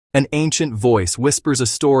An ancient voice whispers a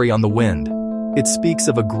story on the wind. It speaks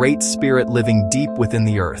of a great spirit living deep within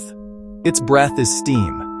the earth. Its breath is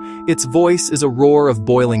steam. Its voice is a roar of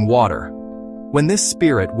boiling water. When this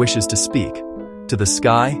spirit wishes to speak, to the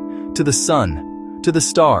sky, to the sun, to the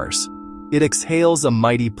stars, it exhales a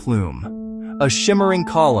mighty plume, a shimmering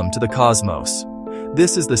column to the cosmos.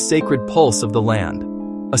 This is the sacred pulse of the land,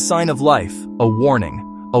 a sign of life, a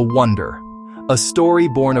warning, a wonder, a story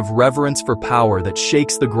born of reverence for power that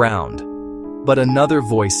shakes the ground. But another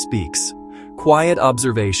voice speaks, quiet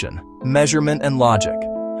observation, measurement and logic.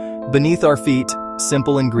 Beneath our feet,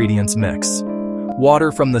 simple ingredients mix.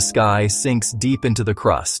 Water from the sky sinks deep into the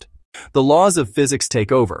crust. The laws of physics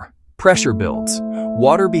take over. Pressure builds.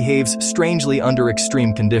 Water behaves strangely under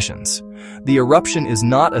extreme conditions. The eruption is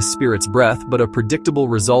not a spirit's breath, but a predictable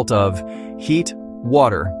result of heat,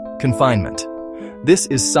 water, confinement. This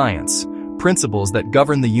is science, principles that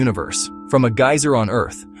govern the universe, from a geyser on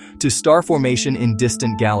Earth to star formation in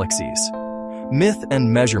distant galaxies. Myth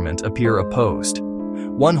and measurement appear opposed.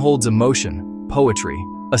 One holds emotion, poetry,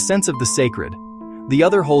 a sense of the sacred. The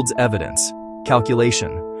other holds evidence,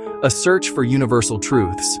 calculation, a search for universal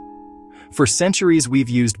truths. For centuries, we've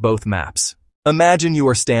used both maps. Imagine you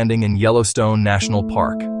are standing in Yellowstone National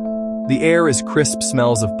Park. The air is crisp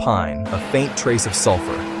smells of pine, a faint trace of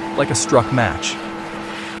sulfur, like a struck match.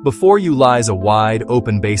 Before you lies a wide,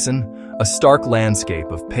 open basin, a stark landscape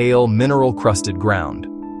of pale, mineral-crusted ground.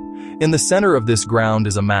 In the center of this ground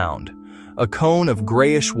is a mound, a cone of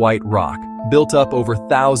grayish-white rock built up over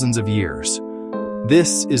thousands of years.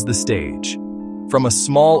 This is the stage. From a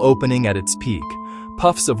small opening at its peak,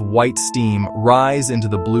 puffs of white steam rise into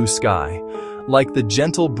the blue sky, like the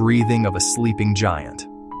gentle breathing of a sleeping giant.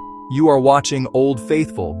 You are watching Old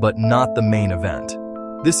Faithful, but not the main event.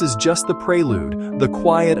 This is just the prelude, the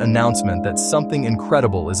quiet announcement that something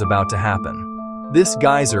incredible is about to happen. This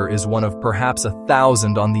geyser is one of perhaps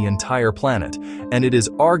 1,000 on the entire planet, and it is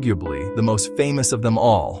arguably the most famous of them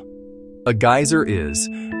all. A geyser is,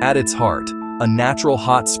 at its heart, a natural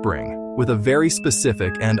hot spring with a very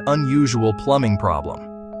specific and unusual plumbing problem.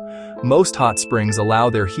 Most hot springs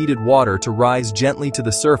allow their heated water to rise gently to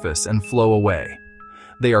the surface and flow away.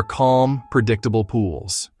 They are calm, predictable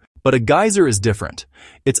pools. But a geyser is different.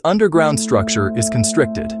 Its underground structure is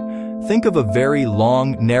constricted. Think of a very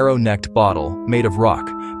long, narrow-necked bottle made of rock,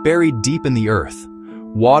 buried deep in the earth.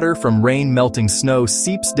 Water from rain-melting snow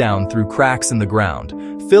seeps down through cracks in the ground,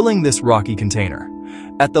 filling this rocky container.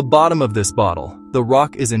 At the bottom of this bottle, the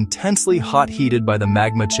rock is intensely hot-heated by the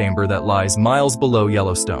magma chamber that lies miles below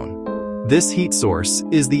Yellowstone. This heat source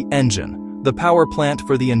is the engine, the power plant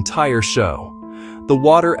for the entire show. The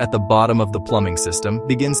water at the bottom of the plumbing system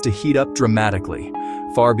begins to heat up dramatically,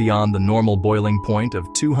 far beyond the normal boiling point of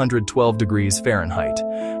 212 degrees Fahrenheit.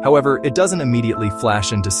 However, it doesn't immediately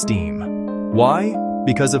flash into steam. Why?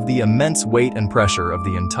 Because of the immense weight and pressure of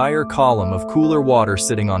the entire column of cooler water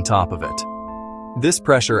sitting on top of it. This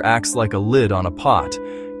pressure acts like a lid on a pot,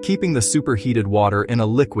 keeping the superheated water in a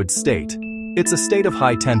liquid state. It's a state of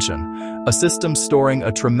high tension, a system storing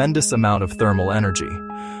a tremendous amount of thermal energy.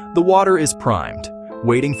 The water is primed,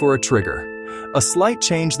 waiting for a trigger, a slight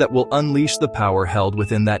change that will unleash the power held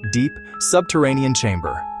within that deep, subterranean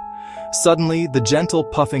chamber. Suddenly, the gentle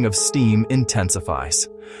puffing of steam intensifies.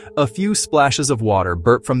 A few splashes of water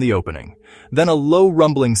burst from the opening. Then a low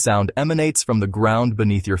rumbling sound emanates from the ground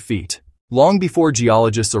beneath your feet. Long before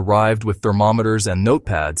geologists arrived with thermometers and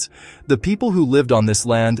notepads, the people who lived on this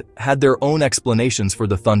land had their own explanations for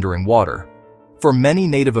the thundering water. For many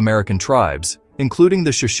Native American tribes, including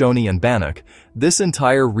the Shoshone and Bannock, this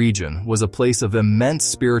entire region was a place of immense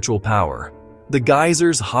spiritual power. The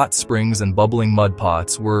geysers, hot springs, and bubbling mud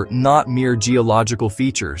pots were not mere geological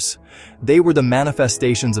features. They were the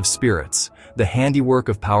manifestations of spirits, the handiwork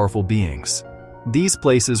of powerful beings. These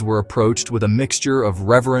places were approached with a mixture of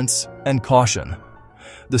reverence and caution.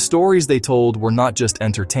 The stories they told were not just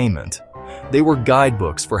entertainment. They were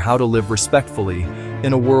guidebooks for how to live respectfully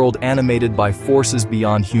in a world animated by forces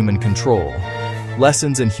beyond human control.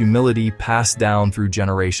 Lessons in humility passed down through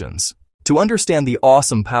generations. To understand the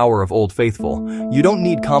awesome power of Old Faithful, you don't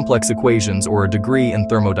need complex equations or a degree in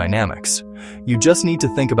thermodynamics. You just need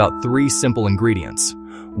to think about 3 simple ingredients.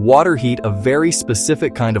 Water heat, a very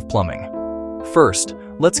specific kind of plumbing. First,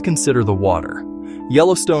 let's consider the water.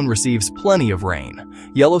 Yellowstone receives plenty of rain.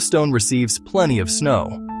 Yellowstone receives plenty of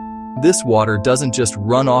snow. This water doesn't just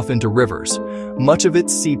run off into rivers. Much of it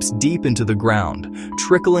seeps deep into the ground,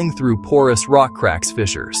 trickling through porous rock cracks,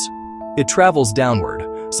 fissures. It travels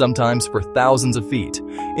downward, sometimes for thousands of feet,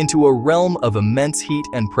 into a realm of immense heat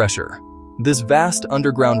and pressure. This vast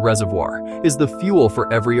underground reservoir is the fuel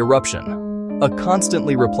for every eruption. a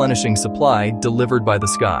constantly replenishing supply delivered by the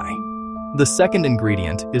sky. The second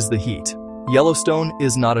ingredient is the heat. Yellowstone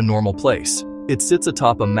is not a normal place. It sits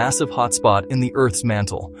atop a massive hotspot in the Earth's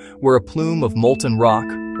mantle, where a plume of molten rock,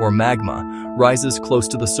 or magma, rises close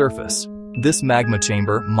to the surface. This magma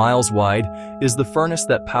chamber, miles wide, is the furnace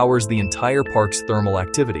that powers the entire park's thermal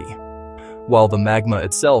activity. While the magma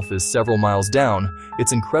itself is several miles down,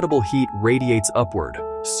 its incredible heat radiates upward,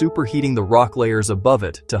 superheating the rock layers above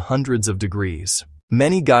it to hundreds of degrees.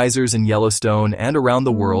 Many geysers in Yellowstone and around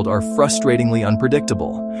the world are frustratingly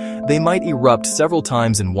unpredictable. They might erupt several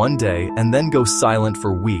times in one day and then go silent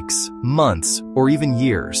for weeks, months, or even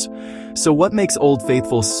years. So what makes Old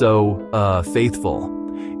Faithful so, faithful?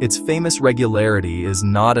 Its famous regularity is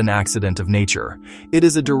not an accident of nature. It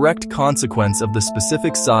is a direct consequence of the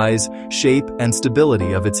specific size, shape, and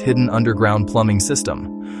stability of its hidden underground plumbing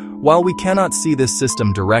system. While we cannot see this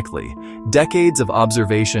system directly, decades of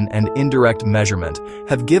observation and indirect measurement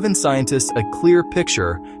have given scientists a clear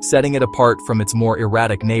picture, setting it apart from its more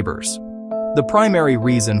erratic neighbors. The primary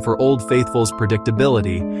reason for Old Faithful's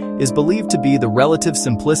predictability is believed to be the relative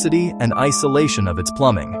simplicity and isolation of its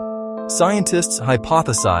plumbing. Scientists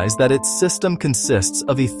hypothesize that its system consists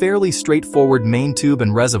of a fairly straightforward main tube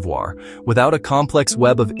and reservoir, without a complex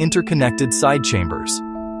web of interconnected side chambers.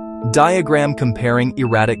 Diagram comparing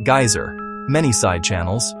erratic geyser, many side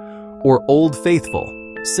channels, or Old Faithful,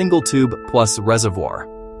 single tube plus reservoir.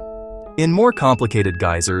 In more complicated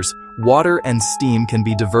geysers, water and steam can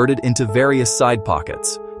be diverted into various side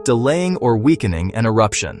pockets, delaying or weakening an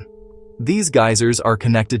eruption. These geysers are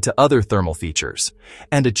connected to other thermal features,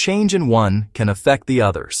 and a change in one can affect the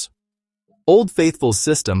others. Old Faithful's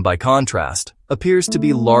system, by contrast, appears to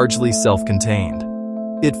be largely self-contained.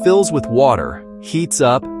 It fills with water, heats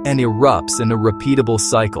up, and erupts in a repeatable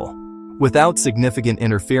cycle, without significant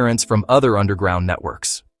interference from other underground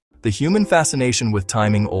networks. The human fascination with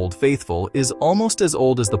timing Old Faithful is almost as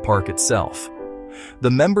old as the park itself.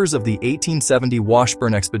 The members of the 1870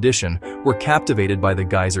 Washburn expedition were captivated by the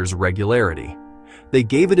geyser's regularity. They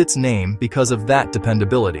gave it its name because of that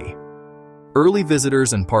dependability. Early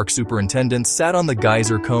visitors and park superintendents sat on the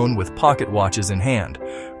geyser cone with pocket watches in hand,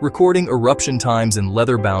 recording eruption times in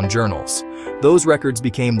leather-bound journals. Those records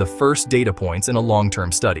became the first data points in a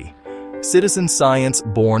long-term study. Citizen science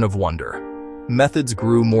born of wonder. Methods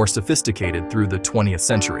grew more sophisticated through the 20th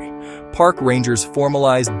century. Park rangers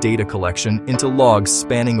formalized data collection into logs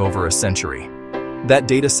spanning over a century. That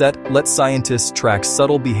data set lets scientists track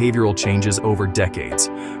subtle behavioral changes over decades,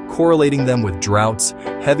 correlating them with droughts,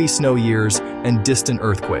 heavy snow years, and distant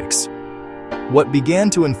earthquakes. What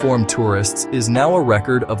began to inform tourists is now a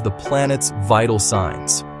record of the planet's vital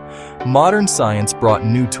signs. Modern science brought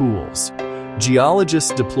new tools.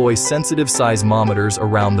 Geologists deploy sensitive seismometers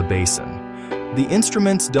around the basin. The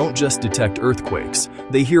instruments don't just detect earthquakes,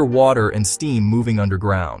 they hear water and steam moving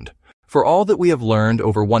underground. For all that we have learned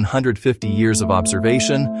over 150 years of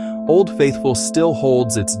observation, Old Faithful still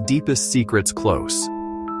holds its deepest secrets close.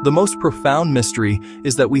 The most profound mystery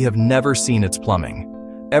is that we have never seen its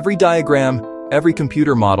plumbing. Every diagram, every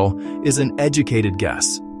computer model is an educated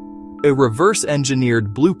guess. A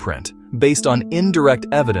reverse-engineered blueprint based on indirect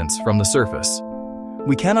evidence from the surface.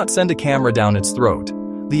 We cannot send a camera down its throat.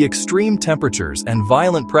 The extreme temperatures and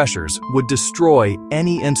violent pressures would destroy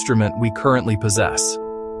any instrument we currently possess.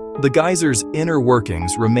 The geyser's inner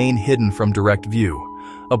workings remain hidden from direct view,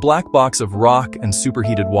 a black box of rock and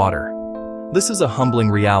superheated water. This is a humbling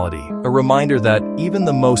reality, a reminder that even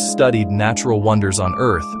the most studied natural wonders on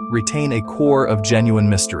Earth retain a core of genuine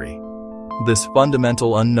mystery. This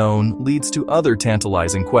fundamental unknown leads to other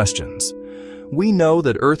tantalizing questions. We know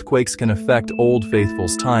that earthquakes can affect Old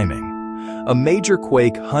Faithful's timing. A major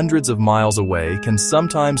quake hundreds of miles away can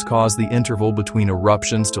sometimes cause the interval between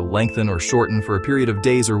eruptions to lengthen or shorten for a period of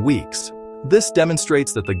days or weeks. This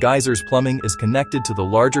demonstrates that the geyser's plumbing is connected to the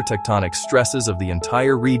larger tectonic stresses of the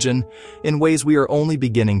entire region in ways we are only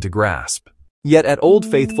beginning to grasp. Yet at Old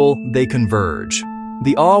Faithful, they converge.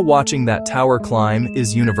 The awe watching that tower climb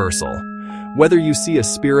is universal. Whether you see a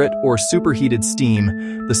spirit or superheated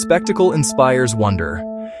steam, the spectacle inspires wonder.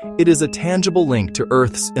 It is a tangible link to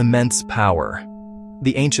Earth's immense power.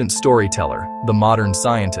 The ancient storyteller, the modern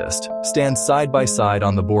scientist, stand side by side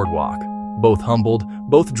on the boardwalk, both humbled,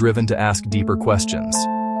 both driven to ask deeper questions.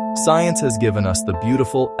 Science has given us the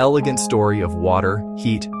beautiful, elegant story of water,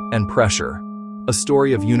 heat, and pressure, a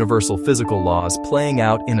story of universal physical laws playing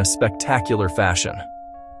out in a spectacular fashion.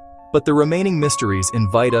 But the remaining mysteries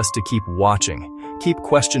invite us to keep watching, keep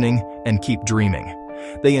questioning, and keep dreaming.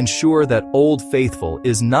 They ensure that Old Faithful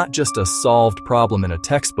is not just a solved problem in a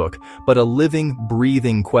textbook, but a living,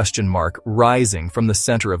 breathing question mark rising from the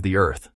center of the Earth.